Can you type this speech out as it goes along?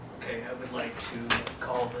would like to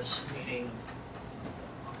call this meeting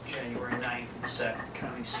January 9th, the 2nd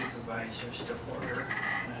County Supervisors to order.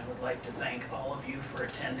 And I would like to thank all of you for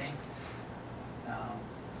attending.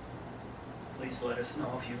 Please let us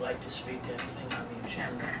know if you'd like to speak to anything on the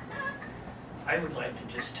agenda. I would like to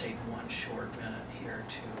just take one short minute here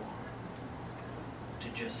to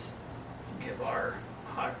just give our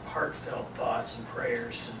heartfelt thoughts and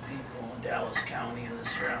prayers to the people in Dallas County and the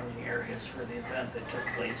surrounding areas for the event that took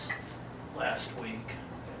place last week.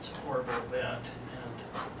 It's a horrible event,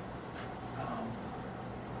 and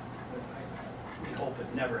we hope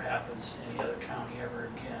it never happens to any other county ever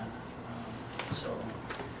again. So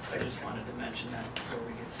I just wanted to mention that before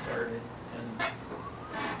we get started, and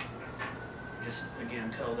just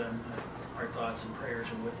again tell them that our thoughts and prayers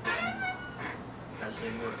are with them as they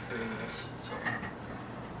work through this. So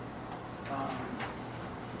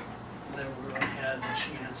then we had the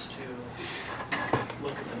chance to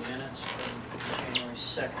look at the minutes from January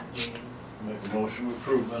 2nd meeting. Make a motion to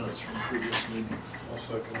approve minutes from previous meeting. I'll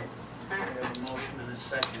second it. We have a motion and a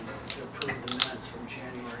second to approve the minutes from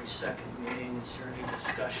January 2nd meeting. Is there any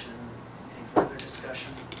discussion, any further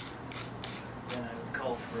discussion? Then I would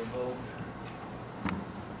call for a vote.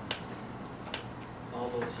 All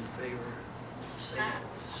those in favor say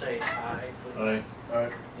aye, please. Aye.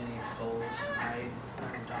 Aye. Any opposed? Aye.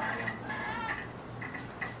 I'm dying.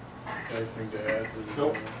 Anything to add to the?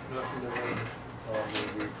 Nope, nothing to add.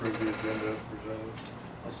 We approve the agenda as presented.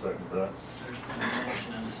 I'll second that. There's been a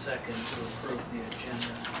motion and a second to approve the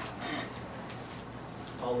agenda.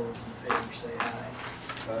 All those in favor say aye.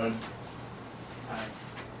 Aye. Aye.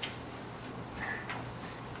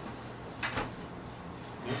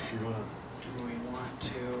 Yep, you wanna? Do we want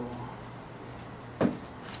to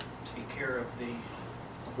take care of the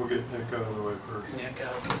We'll get Nick out of the way first. Nick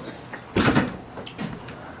out of the way?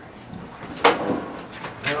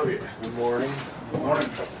 Howdy. Good morning. Good morning.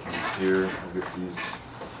 Here, I'll get these.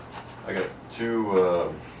 I got two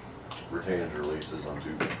retainage releases on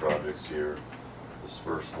two projects here. This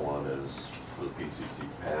first one is for the PCC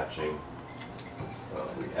patching.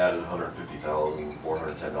 We added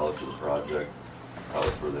 $150,410 to the project. That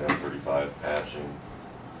was for the M35 patching.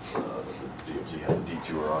 The DOT had a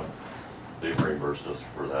detour on. They've reimbursed us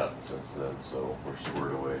for that since then, so we're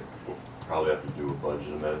squared away. We'll probably have to do a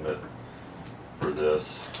budget amendment for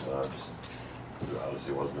this. Just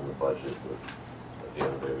obviously it wasn't in the budget, but at the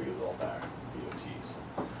end of the day, we get it all back, DOT.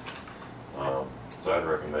 So I'd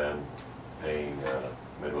recommend paying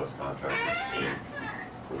Midwest Contractors Inc.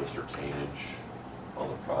 for this retainage on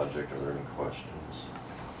the project. Are there any questions?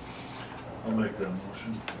 I'll make that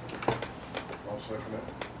motion. I'll second it.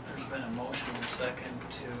 There's been a motion and a second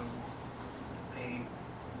to pay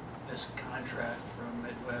this contract from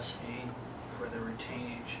Midwest Inc. for the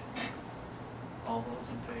retainage. All those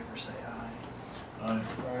in favor say aye. Aye.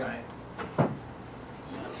 Aye.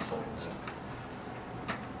 None opposed.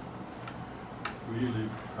 Will you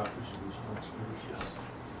leave copies of this downstairs? Yes.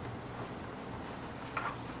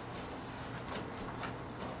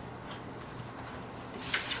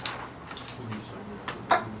 Will you sign it?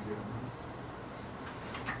 Will you get them?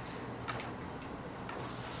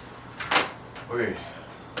 Okay,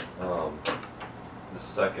 the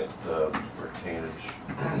second retainage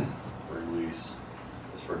release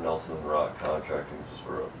is for Nelson and Rock Contracting. This is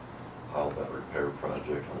for a pile vent repair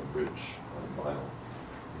project on a bridge a mile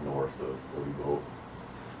north of Boat.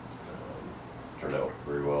 Turned out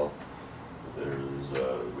very well.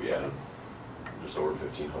 We added just over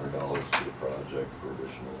 $1,500 to the project for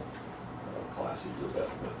additional Class E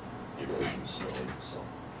revetment, erosion stone.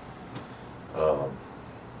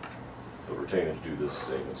 So retainage due this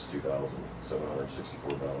statement's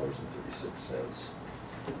 $2,764.36.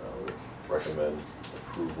 Would recommend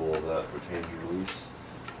approval of that retainage release.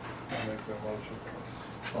 I'll make that motion.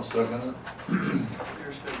 I'll second it.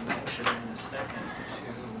 There's been a motion and a second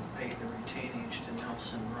to pay the retainage to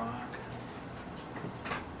Nelson Rock.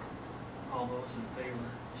 All those in favor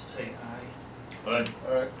say aye. Aye.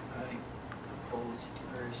 Aye. Aye. Opposed?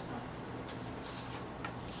 There is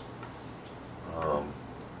none.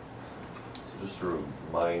 So just a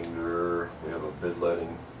reminder, we have a bid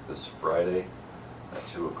letting this Friday at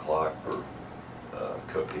 2 o'clock for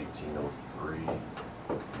Cook 1803.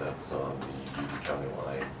 That's on the Union County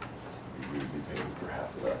line. We would be paying for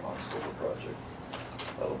half of that October project.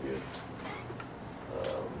 That'll be a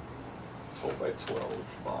 12 by 12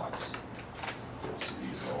 box. You'll see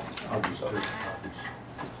these all. I'll just take copies.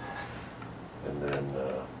 And then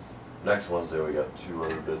next Wednesday we got two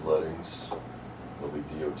other bid lettings. There'll be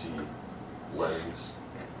DOT lettings.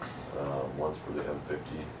 One's for the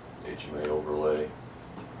M50 HMA overlay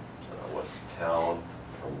west of town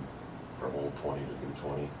from 20 to new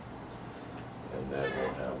 20. And then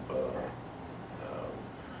we'll have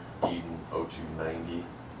Eden 0290.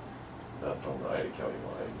 That's on the Ida County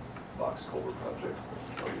line, box culvert project.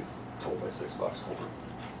 So you told my 6 box culvert.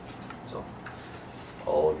 So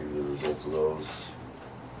I'll give you the results of those.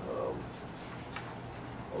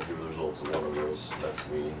 I'll give you the results of one of those next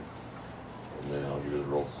meeting. And then I'll give you the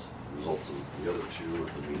results of the other 2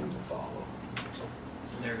 at the meeting to follow. So.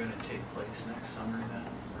 And they're gonna take place next summer then,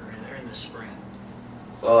 or they're in the spring?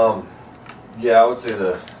 Yeah, I would say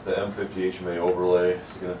the M50 HMA overlay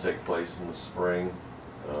is gonna take place in the spring,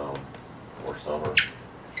 or summer.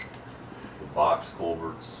 The box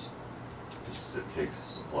culverts, just it takes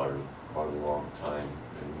the supplier quite a long time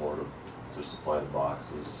anymore to supply the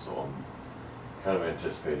boxes, so I'm kind of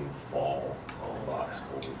anticipating fall on box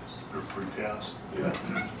culverts. They're precast. Yeah.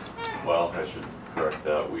 Well, I should correct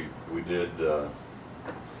that. We did,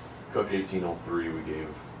 Cook 1803, we gave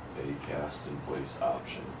a cast in place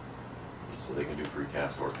option. So they can do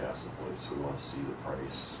precast or cast in place. We want to see the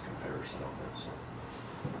price comparison on that,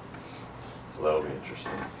 so that'll be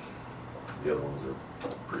interesting. The other ones are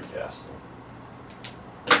precast.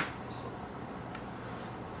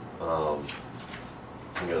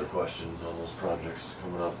 Any other questions on those projects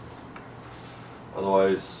coming up?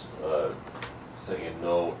 Otherwise, sent you a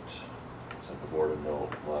note, sent the board a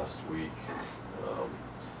note last week.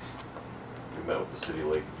 We met with the city of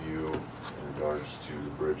Lakeview in regards to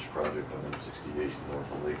the bridge project on M68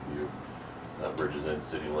 north of Lakeview. That bridge is in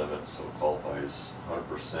city limits, so it qualifies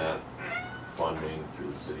 100% funding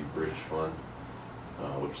through the city bridge fund,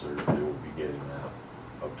 which they will be getting that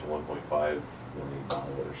up to $1.5 million.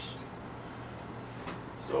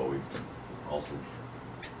 So we also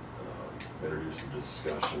introduced a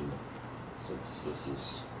discussion, since this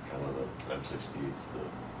is kind of the M68's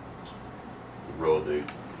the road that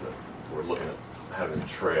we're looking at having a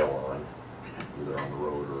trail on, either on the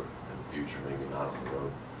road or in the future, maybe not on the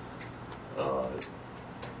road.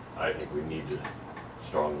 I think we need to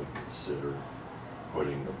strongly consider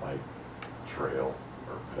putting the bike trail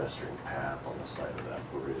or pedestrian path on the side of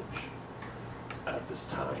that bridge at this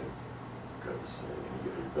time, because you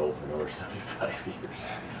get it built for another 75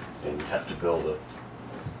 years, and you have to build a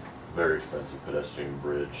very expensive pedestrian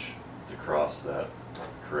bridge to cross that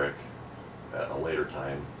creek at a later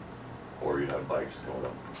time, or you'd have bikes going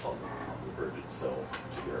up on the bridge itself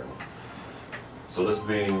to get around. So this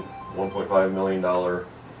being $1.5 million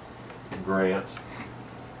grant,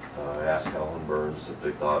 I asked Calhoun Burns if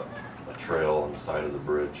they thought a trail on the side of the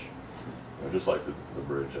bridge, just like the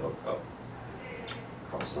bridge up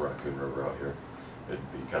across the Raccoon River out here,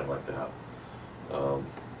 it'd be kind of like that.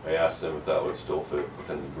 I asked them if that would still fit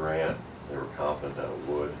within the grant. They were confident that it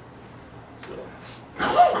would. So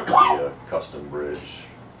it would be a custom bridge,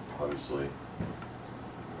 obviously.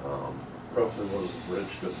 Roughly what is the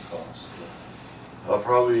bridge gonna cost?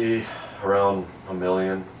 Probably around $1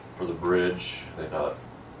 million for the bridge. They thought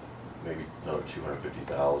maybe another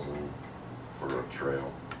 $250,000 for a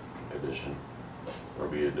trail addition.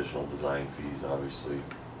 There'll be additional design fees, obviously.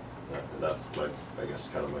 That's I guess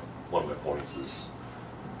kind of one of my points is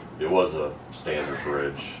it was a standard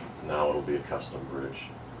bridge. Now it'll be a custom bridge.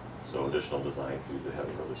 So additional design fees, they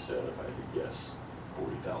haven't really said. If I had to guess,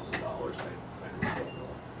 $40,000. I really don't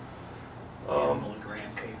know. And will the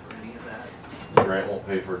grant pay for any of that? The grant won't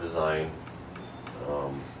pay for design,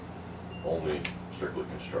 only strictly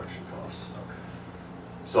construction costs. Okay.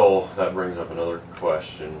 So that brings up another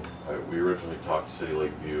question. We originally talked to City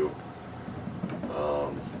Lakeview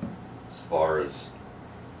as far as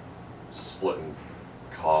splitting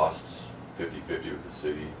costs 50-50 with the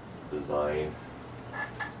city, design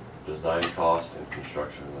cost and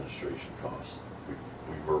construction administration costs.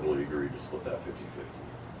 We verbally agreed to split that 50-50.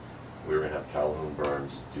 We were gonna have Calhoun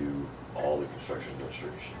Burns do all the construction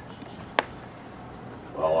administration.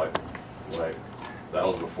 Well, that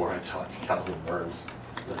was before I talked to Calhoun Burns.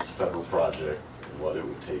 This is a federal project, and what it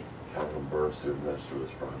would take Calhoun Burns to administer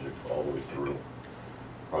this project all the way through.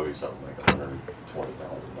 Probably something like $120,000,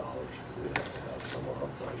 because they'd have to have someone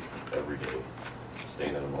on site every day,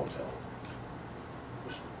 staying in a motel.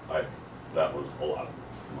 Which that was a lot of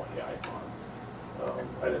money, I thought.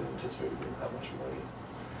 I didn't anticipate it being that much money.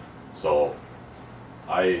 So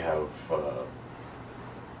I have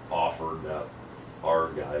offered that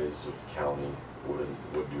our guys with the county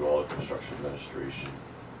would do all the construction administration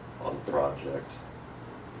on the project,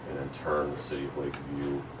 and in turn the city of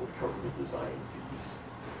Lakeview would cover the design fees.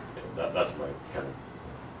 And that's my kind of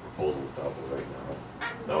proposal that's out there right now.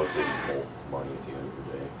 That would save both money at the end of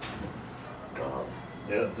the day.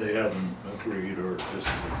 Yeah, they haven't agreed or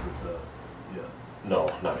disagreed with that yet. No,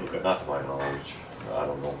 not yet, not to my knowledge. I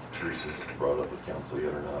don't know if Teresa's brought it up with council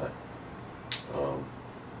yet or not.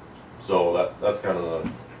 So that's kind of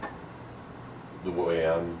the way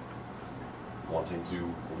I'm wanting to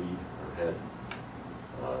lead or head.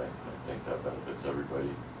 I think that benefits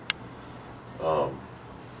everybody.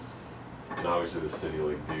 And obviously the city of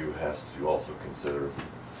Lakeview has to also consider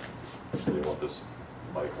if they want this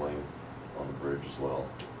bike lane on the bridge as well.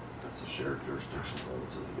 That's a shared jurisdiction road,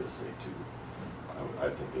 so they get a say too. I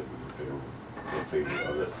think they'd be in favor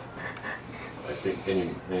of it. I think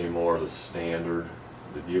any more the standard,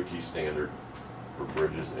 the DOT standard for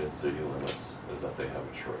bridges in city limits is that they have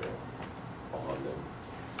a trail on them.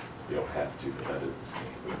 You don't have to, but that is the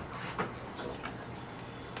standard.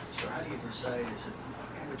 So how do you decide, is it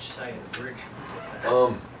which side of the bridge you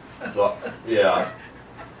put that? So, yeah,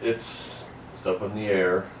 it's up in the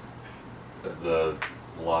air. The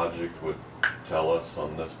logic would tell us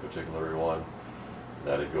on this particular one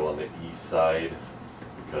that it'd go on the east side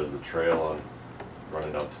because the trail on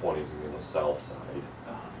running down 20 is gonna be on the south side.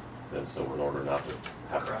 And so in order not to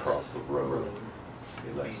have to cross the road,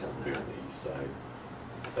 the next one would be on the east side.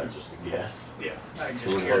 That's just a guess. Yeah, I'm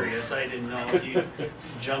just curious, I didn't know if you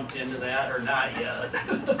jumped into that or not yet.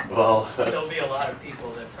 Well, There'll be a lot of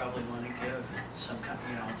people that probably want to give some kind,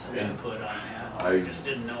 some Yeah. input on that. I just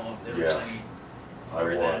didn't know if there was yeah. any, I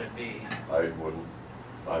where want, that'd be. I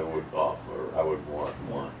would want more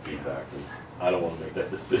Want, yeah. feedback. And I don't want to make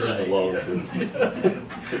that decision Right, alone yeah. because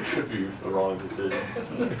it could be the wrong decision.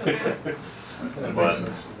 But,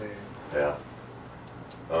 yeah.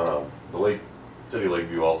 The City of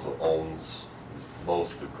Lakeview also owns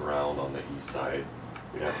most of the ground on the east side.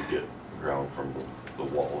 We have to get ground from the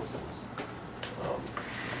Wallisons.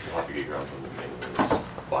 We'll have to get ground from the mainways,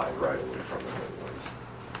 buy right away from the mainways.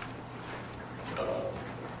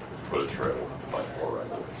 For the trail, we'll have to buy more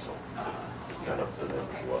right away, so it's kind of up to them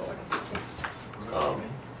as well.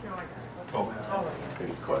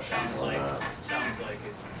 Any questions on that? Sounds like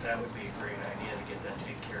that would be a great idea to get that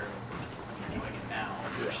taken care of when you're doing it now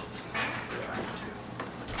versus trying to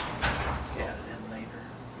add it in later.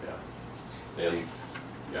 Yeah. And,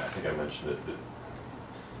 yeah, I think I mentioned it, that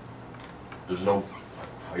there's no,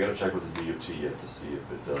 I gotta check with the DOT yet to see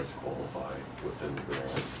if it does qualify within the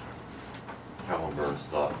grant. Calvin Burns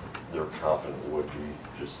thought they're confident it would be,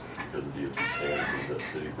 just because of DOT standards that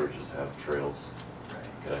city bridges have trails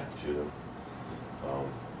connected to them.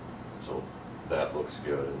 So that looks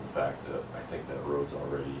good, and the fact that I think that road's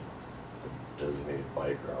already a designated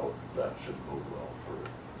bike route, that should bode well for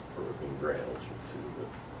being grant eligible too, but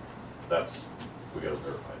that's, we gotta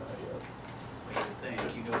verify that yet. I would think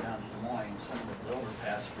you go down to Des Moines, some of those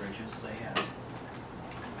overpass bridges, they have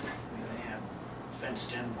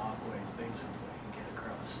fenced in walkways basically to get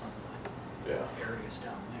across some of the Yeah. areas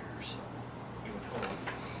down there, so you would hope.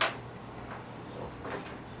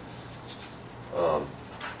 So,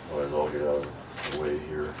 otherwise I'll get out of the way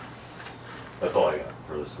here. That's all I got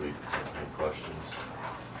for this week, so any questions?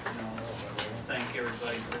 No, thank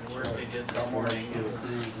everybody for the work they did this morning.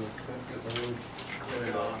 Clear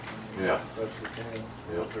it off. Yeah. Especially Kenny,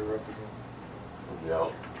 Yep. they're up again. I'll be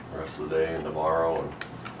out the rest of the day and tomorrow, and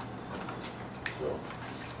so,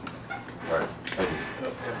 all right, thank you.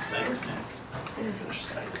 Thanks, Nick. Finish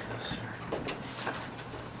signing this.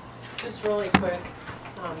 Just really quick,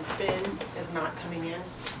 Finn is not coming in.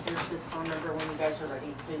 Here's his phone number when you guys are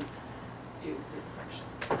ready to do his section.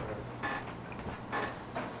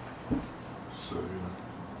 So,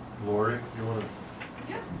 Lori, you wanna?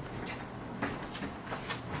 Yeah.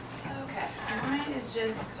 Okay, so mine is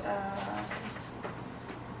just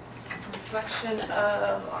reflection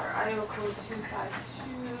of our Iowa Code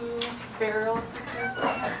 252 burial assistance.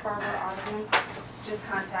 Barbara Ogden just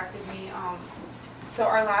contacted me. So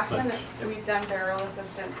our last time that we've done burial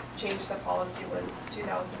assistance, changed the policy was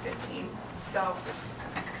 2015. So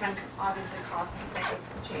kind of obviously costs and stuff has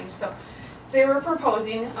changed. So they were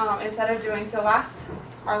proposing, instead of doing,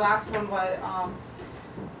 our last one was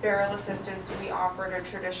burial assistance, we offered a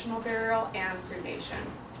traditional burial and cremation.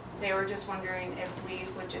 They were just wondering if we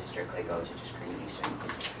would just strictly go to just cremation.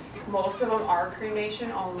 Most of them are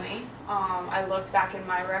cremation only. I looked back in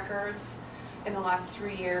my records, in the last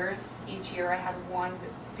 3 years, each year I had one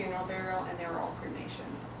funeral burial and they were all cremation.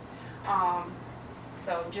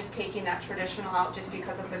 So just taking that traditional out just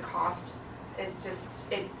because of the cost is just,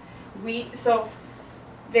 so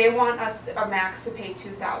they want us a max to pay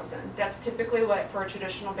 $2,000. That's typically what, for a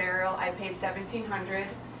traditional burial, I paid $1,700,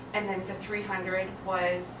 and then the $300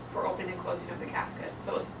 was for opening and closing of the casket.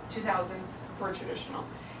 So it was $2,000 for a traditional.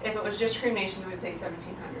 If it was just cremation, then we paid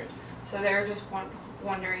 $1,700. So they're just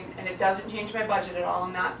wondering, and it doesn't change my budget at all,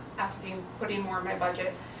 I'm not asking, putting more in my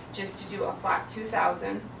budget, just to do a flat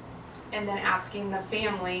 2,000, and then asking the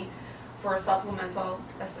family for supplemental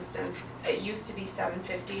assistance. It used to be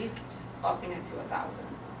 $750, just upping it to 1,000,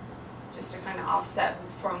 just to kind of offset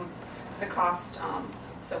from the cost.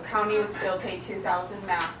 So county would still pay 2,000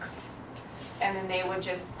 max, and then they would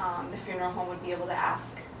just, the funeral home would be able to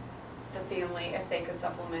ask the family if they could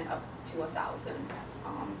supplement up to 1,000.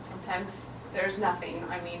 Sometimes there's nothing,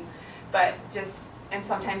 I mean, but just, and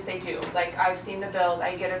sometimes they do. Like, I've seen the bills,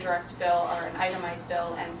 I get a direct bill or an itemized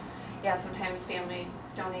bill, and yeah, sometimes family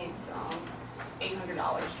donates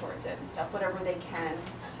 $800 towards it and stuff, whatever they can,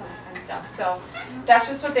 and stuff. So that's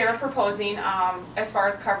just what they were proposing. As far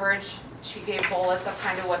as coverage, she gave bullets of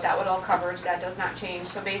kind of what that would all cover. That does not change.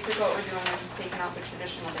 So basically what we're doing, we're just taking out the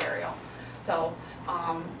traditional burial. So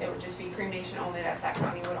it would just be cremation only that Sac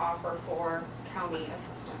County would offer for county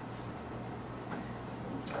assistance.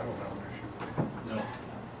 I don't have an issue. No.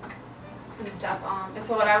 And stuff. And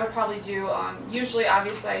so what I would probably do, usually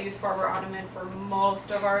obviously I use Farber Ottoman for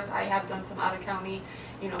most of ours. I have done some out of county,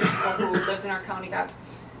 you know, people who lived in our county got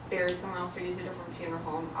buried somewhere else or used a different funeral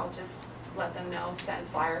home. I'll just let them know, send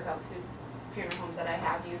flyers out to funeral homes that I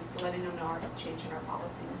have used, letting them know our changing our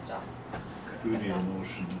policy and stuff. Do we need a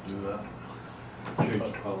motion to do that? Change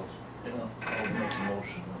the policy. Yeah, I'll make a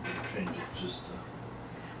motion that we change it just to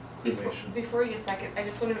cremation. Before you second, I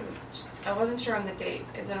just wanted to, I wasn't sure on the date.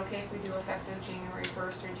 Is it okay if we do effective January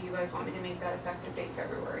 1st, or do you guys want me to make that effective date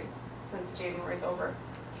February, since January's over?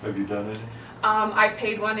 Have you done any? I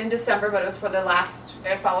paid one in December, but it was for the last,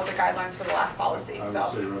 I followed the guidelines for the last policy, I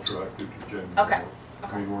so. would say retroactive to January. Okay, I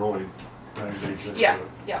okay. mean, we're only 9 days into it. Yeah,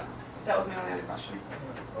 yeah, that was my only other question.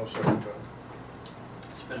 I'll second that.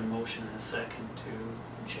 It's been a motion and a second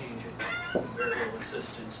to change it from burial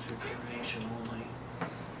assistance to cremation only.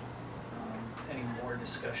 Any more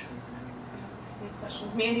discussion from anyone? Any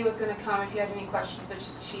questions? Mandy was gonna come if you had any questions, but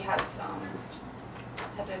she has,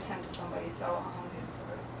 had to attend to somebody, so, if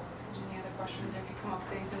there's any other questions, if you come up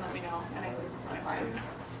with anything, let me know, and I can run it by you.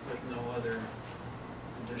 With no other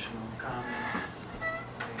additional comments, I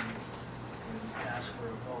would ask for a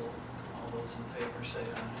vote. All those in favor say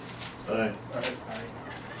aye. Aye. Aye.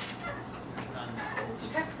 None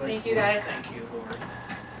opposed. Okay, thank you guys. Thank you, Lori.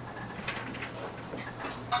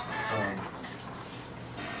 I'm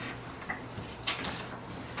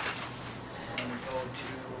gonna go to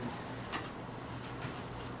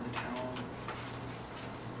the town.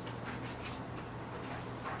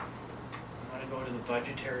 I wanna go to the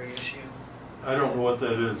budgetary issue. I don't know what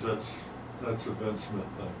that is. That's a Ben Smith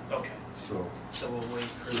thing. Okay, So so we'll wait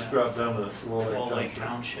for just that. drop down to Wall Wall Lake Lake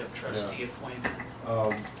Township. Township trustee appointment.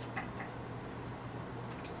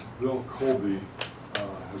 Bill Colby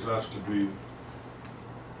has asked to be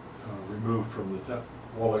removed from the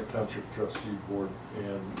Wall Lake Township trustee board,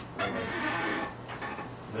 and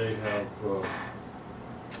they have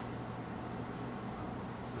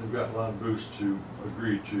they've got Lon Boos to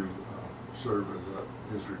agree to serve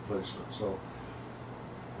as his replacement. So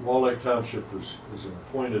Wall Lake Township is an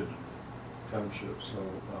appointed township, so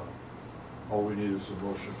all we need is a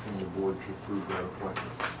motion from the board to approve that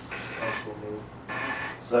appointment. Also move.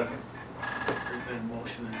 Second? There's been a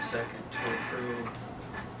motion and a second to approve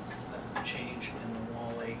the change in the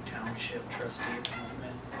Wall Lake Township trustee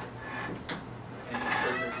appointment. Any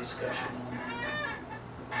further discussion on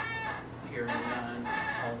that? Hearing none,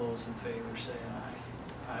 all those in favor say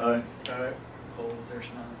aye. Aye. Aye. Opposed, there's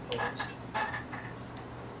none opposed.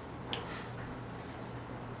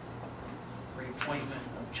 Reappointment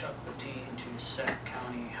of Chuck Bettine to Sac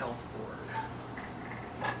County Health Board.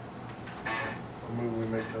 I'll move we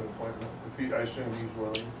make that appointment. If he, I assume he's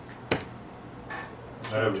willing.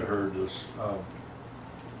 I haven't heard this.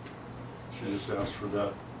 She just asked for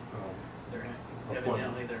that. They're Appointment.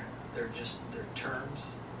 evidently, they're just, their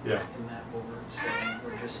terms Yeah. in that board, so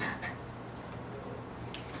we're just,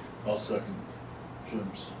 I'll second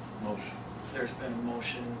Jim's motion. there's been a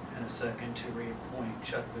motion and a second to reappoint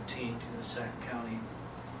Chuck Bettine to the Sac County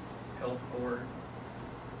Health Board.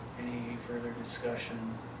 Any further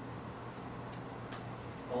discussion?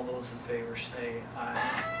 All those in favor say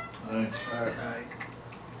aye. Aye. Aye. Aye.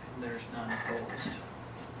 And there's none opposed.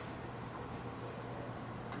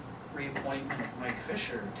 Reappointment of Mike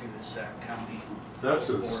Fisher to the Sac County. That's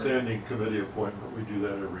a Board. standing committee appointment. We do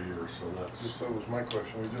that every year, so that's. Just, that was my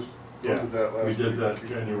question. We just Yeah, voted that last we week. did that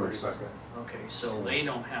January 2nd. Okay, so they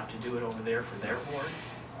don't have to do it over there for their board?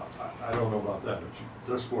 I don't know about that,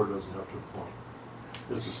 but this board doesn't have to appoint.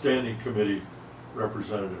 It's a standing committee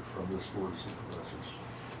representative from this board of supervisors.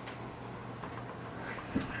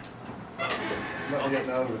 You're not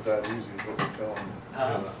getting out of it that easy, is what we're telling you.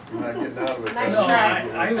 Huh? You're not getting out of it Nice No,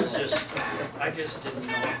 that try. easy. I just didn't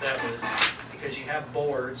know if that was, because you have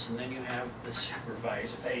boards and then you have the supervisor,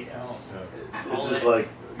 they, Yeah. All It's just that- like,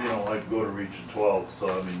 you know, like go to Region 12,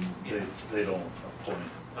 so I mean, Yeah. they don't appoint.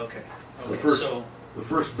 okay, The okay, first, so, the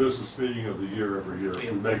first business meeting of the year every year, we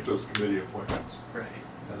Yeah. make those committee appointments. right,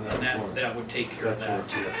 And and that was one. that would take care of that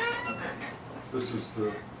That's too. what- Okay. This is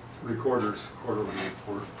the recorder's quarterly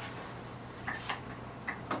report.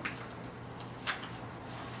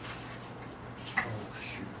 Oh,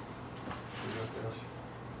 shoot. Forgot this.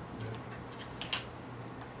 Yeah.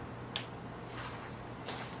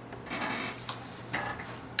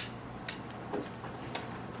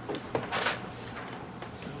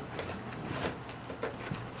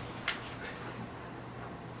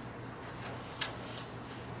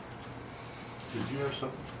 Did you have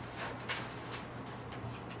something?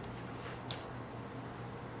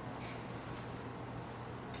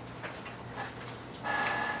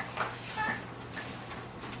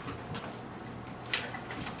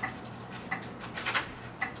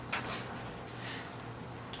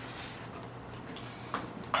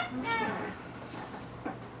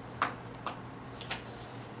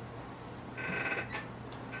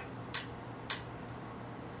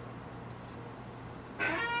 Did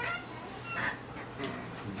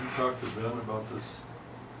you talk to Ben about this?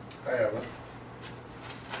 I haven't.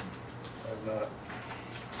 I've not.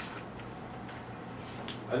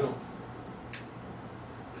 I don't,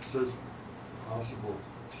 it says possible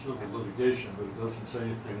civil litigation, but it doesn't say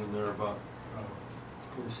anything in there about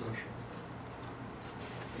closed session.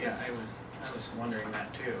 Yeah, I was wondering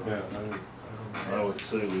that too. Yeah, I don't I know. would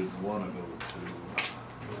say we'd wanna go to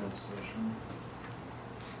closed session.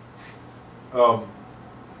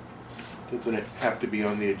 Doesn't it have to be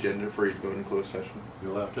on the agenda for you to go into closed session?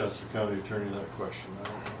 You'll have to ask the county attorney that question, I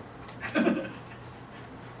don't know.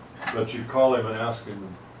 But you call him and ask him,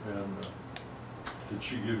 and did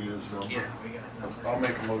she give you his number? Yeah, we got a number. I'll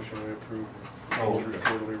make a motion, we approve the Oh, okay.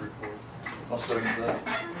 quarterly report. I'll second that.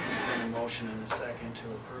 Been a motion and a second to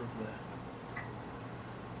approve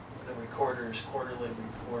the recorder's quarterly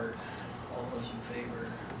report. All those in favor?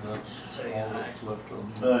 That's Say all aye. that's left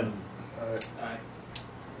on. Aye. Aye.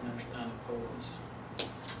 And there's none opposed.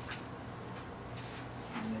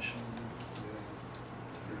 Initial,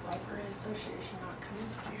 Library Association not coming.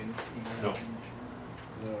 you got No. a commissioner?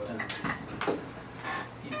 No, I No.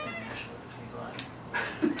 You can initial if you'd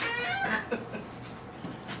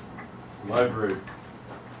like. Library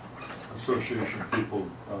Association people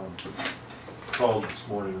called this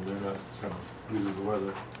morning, and they're not due to the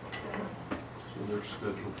weather. So they're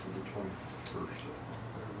scheduled for the 21st.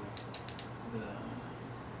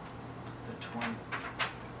 The 20,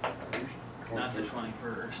 not the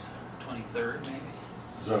 21st, 23rd maybe?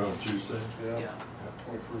 Is that on Tuesday? Yeah, Yeah.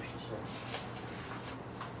 21st or so.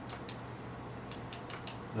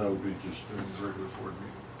 That'll be just during the regular board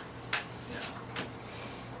meeting. Yeah.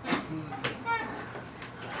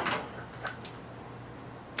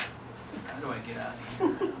 How do I get out of here?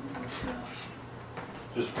 What's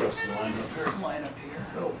Just press the line up here. the line up here?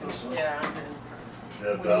 No, this one. Yeah, and You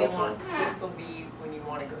have when you dial want, tone? this will be when you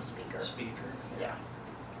wanna go speaker. Speaker. Yeah.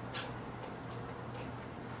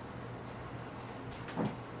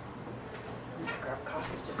 Grab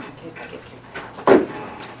coffee just in case I get kicked.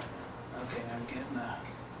 Okay, I'm getting do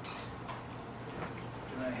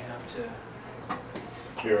I have to,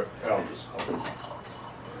 Here, I'll just call it.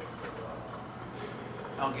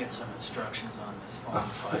 I'll get some instructions on this phone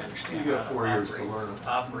so I understand You how got to 4 years to operate- learn it.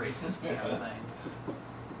 Operate this damn thing.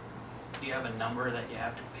 Do you have a number that you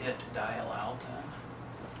have to hit to dial out then?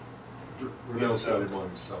 Renell's got him on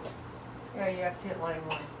his cell. Yeah, you have to hit line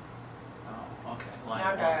one. Oh, okay. Line Now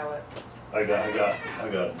one. dial it. I got it.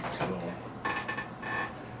 Okay.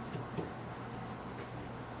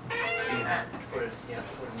 You have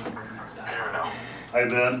to put a number in this dial. Hi,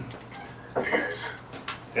 Ben. Hey guys,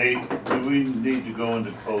 Hey, do we need to go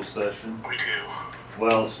into closed session? we do.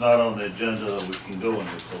 Well, it's not on the agenda that we can go into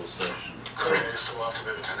closed session. Okay, so we'll have to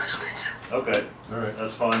move it to next week. Okay, All right.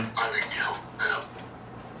 that's fine. Not a big deal. Yeah.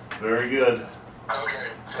 Very good. Okay,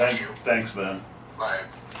 thank you. Thanks, Ben. Bye.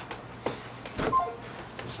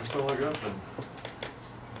 That's all I got then.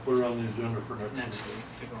 Put it on the agenda for Next next week.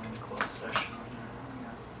 week to go into closed session.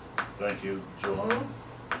 Thank you, Joel. Mhm.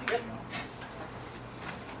 Thank you.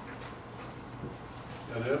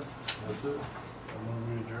 That it? That's it? I'm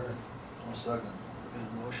gonna be adjourned. One second. Been a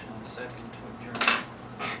motion and a second to adjourn.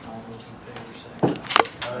 All those in favor say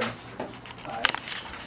aye. Aye. Aye.